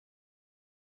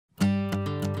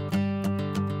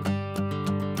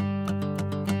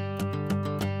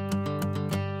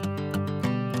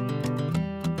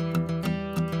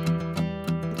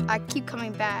I keep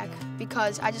coming back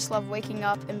because I just love waking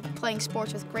up and playing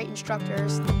sports with great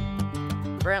instructors.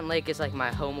 Brant Lake is like my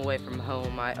home away from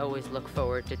home. I always look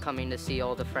forward to coming to see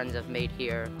all the friends I've made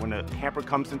here. When a camper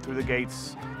comes in through the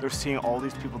gates, they're seeing all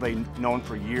these people they've known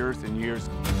for years and years.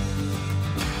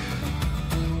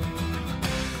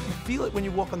 You feel it when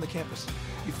you walk on the campus.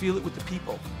 You feel it with the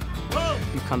people.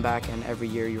 You come back and every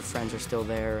year your friends are still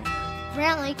there.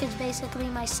 Brant Lake is basically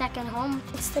my second home.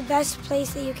 It's the best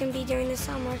place that you can be during the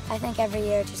summer. I think every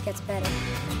year it just gets better.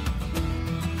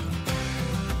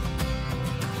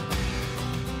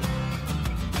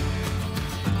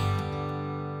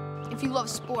 If you love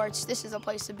sports, this is a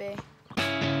place to be.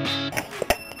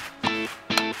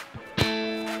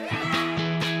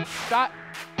 Shot.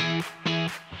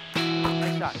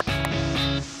 Nice shot.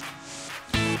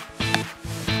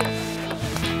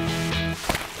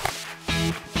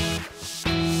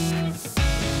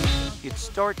 It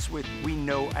starts with we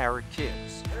know our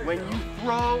kids. When you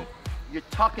throw, you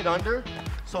tuck it under,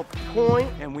 so point.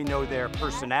 And we know their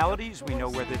personalities, we know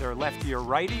whether they're lefty or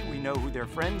righty, we know who their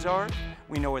friends are,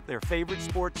 we know what their favorite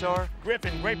sports are.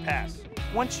 Griffin, great pass.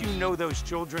 Once you know those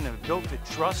children have built a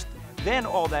trust, then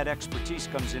all that expertise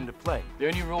comes into play. The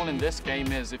only rule in this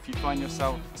game is if you find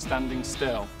yourself standing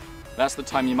still, that's the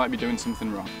time you might be doing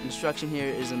something wrong. Instruction here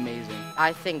is amazing.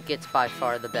 I think it's by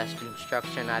far the best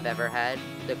instruction I've ever had.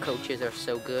 The coaches are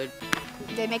so good.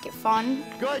 They make it fun,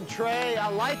 Good, Trey. I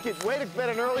like it. Way to get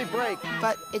an early break.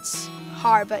 but it's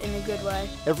hard, but in a good way.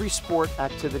 Every sport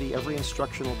activity, every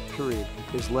instructional period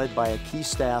is led by a key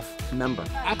staff member.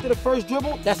 After the first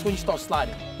dribble, that's when you start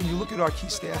sliding. When you look at our key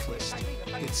staff list,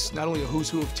 it's not only a who's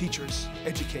who of teachers,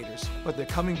 educators, but they're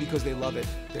coming because they love it.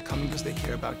 They're coming because they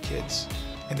care about kids.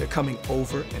 And they're coming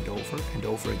over and over and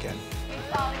over again.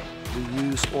 We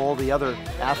use all the other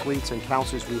athletes and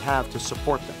counselors we have to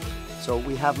support them. So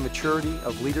we have maturity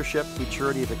of leadership,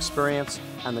 maturity of experience,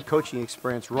 and the coaching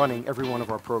experience running every one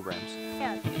of our programs.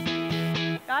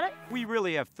 Got it? We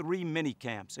really have 3 mini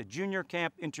camps, a junior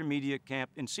camp, intermediate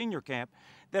camp, and senior camp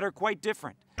that are quite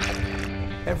different.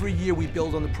 Every year we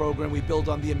build on the program, we build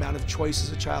on the amount of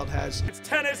choices a child has. It's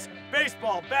tennis,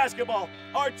 baseball, basketball,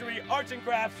 archery, arts and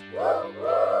crafts.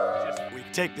 We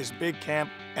take this big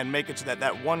camp and make it so that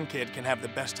that one kid can have the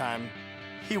best time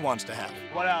he wants to have.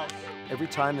 What else? Every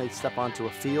time they step onto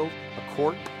a field, a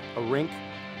court, a rink,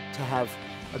 to have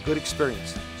a good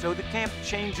experience. So the camp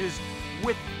changes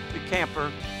with the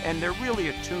camper, and they're really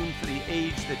attuned for the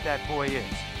age that that boy is.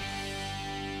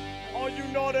 Are you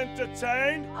not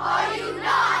entertained? Are you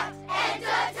not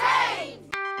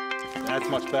entertained? That's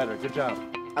much better. Good job.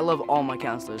 I love all my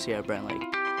counselors here at Brant Lake.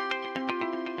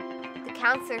 The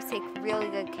counselors take really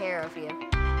good care of you.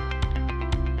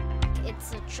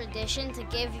 It's a tradition to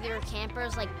give your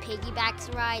campers like piggyback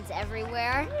rides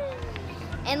everywhere.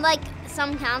 And like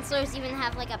some counselors even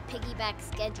have like a piggyback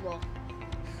schedule.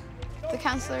 The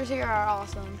counselors here are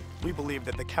awesome. We believe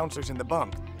that the counselors in the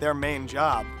bunk, their main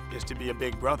job is to be a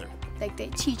big brother. Like, they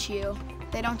teach you.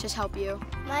 They don't just help you.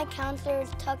 My counselors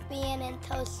tuck me in and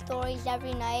tell stories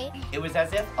every night. It was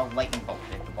as if a lightning bolt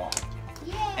hit the ball,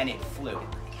 and it flew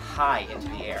high into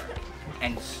the air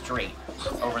and straight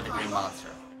over the green monster.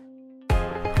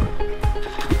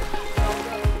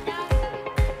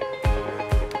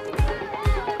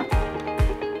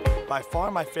 By far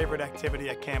my favorite activity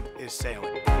at camp is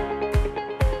sailing.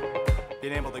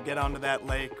 Being able to get onto that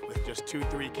lake with just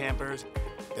 2-3 campers,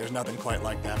 there's nothing quite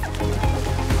like that.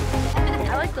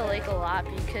 I like the lake a lot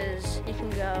because you can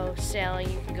go sailing,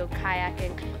 you can go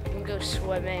kayaking, you can go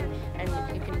swimming, and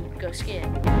you can go skiing. I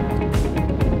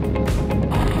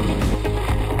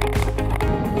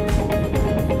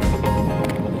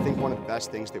think one of the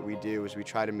best things that we do is we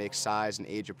try to make size and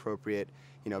age appropriate,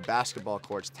 basketball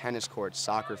courts, tennis courts,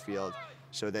 soccer field,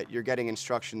 so that you're getting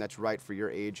instruction that's right for your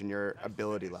age and your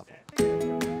ability level.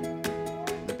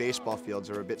 The baseball fields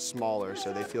are a bit smaller,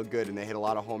 so they feel good and they hit a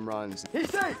lot of home runs.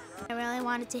 I really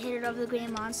wanted to hit it over the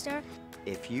green monster.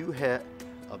 If you hit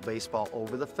a baseball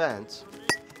over the fence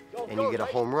and you get a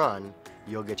home run,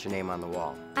 you'll get your name on the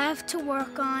wall. I have to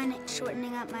work on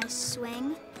shortening up my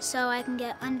swing so I can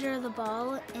get under the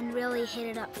ball and really hit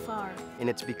it up far. And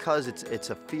it's because it's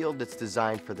a field that's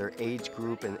designed for their age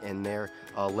group and their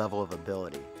level of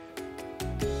ability.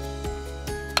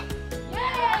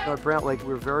 At Brant Lake,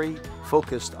 we're very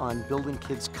focused on building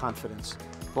kids' confidence,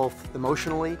 both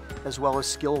emotionally as well as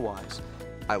skill-wise.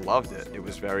 I loved it. It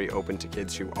was very open to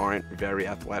kids who aren't very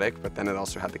athletic, but then it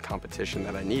also had the competition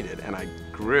that I needed, and I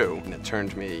grew, and it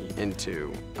turned me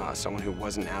into someone who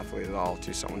wasn't an athlete at all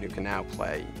to someone who can now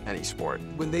play any sport.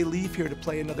 When they leave here to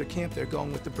play another camp, they're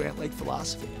going with the Brant Lake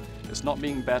philosophy. It's not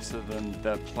being better than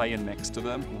the player next to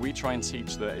them. We try and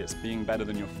teach that it's being better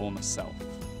than your former self.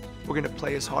 We're going to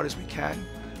play as hard as we can.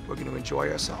 We're going to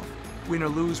enjoy ourselves. Win or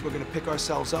lose, we're going to pick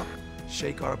ourselves up,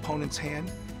 shake our opponent's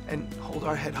hand, and hold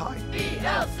our head high.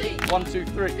 BLC! 1, 2,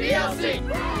 3. BLC!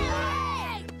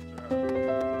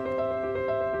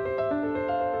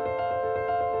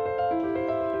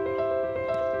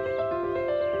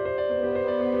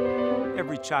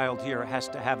 Every child here has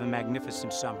to have a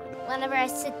magnificent summer. Whenever I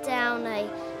sit down, I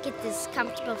get this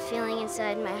comfortable feeling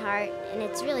inside my heart, and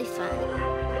it's really fun.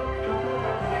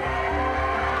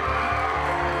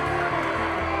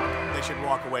 They should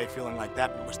walk away feeling like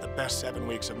that was the best 7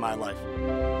 weeks of my life.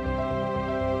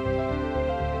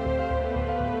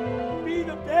 Be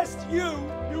the best you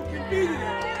can be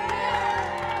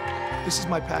today. This is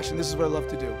my passion. This is what I love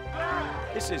to do.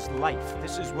 This is life.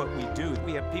 This is what we do.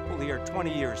 We have people here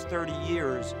 20 years, 30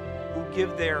 years who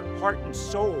give their heart and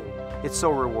soul. It's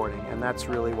so rewarding, and that's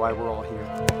really why we're all here.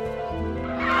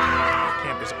 What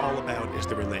camp is all about is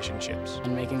the relationships.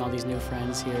 And making all these new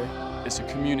friends here. It's a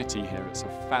community here. It's a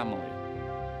family.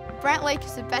 Brant Lake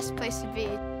is the best place to be.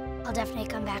 I'll definitely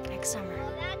come back next summer.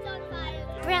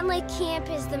 Brant Lake Camp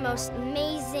is the most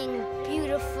amazing,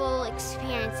 beautiful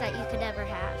experience that you could ever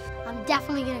have. I'm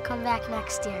definitely going to come back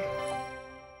next year.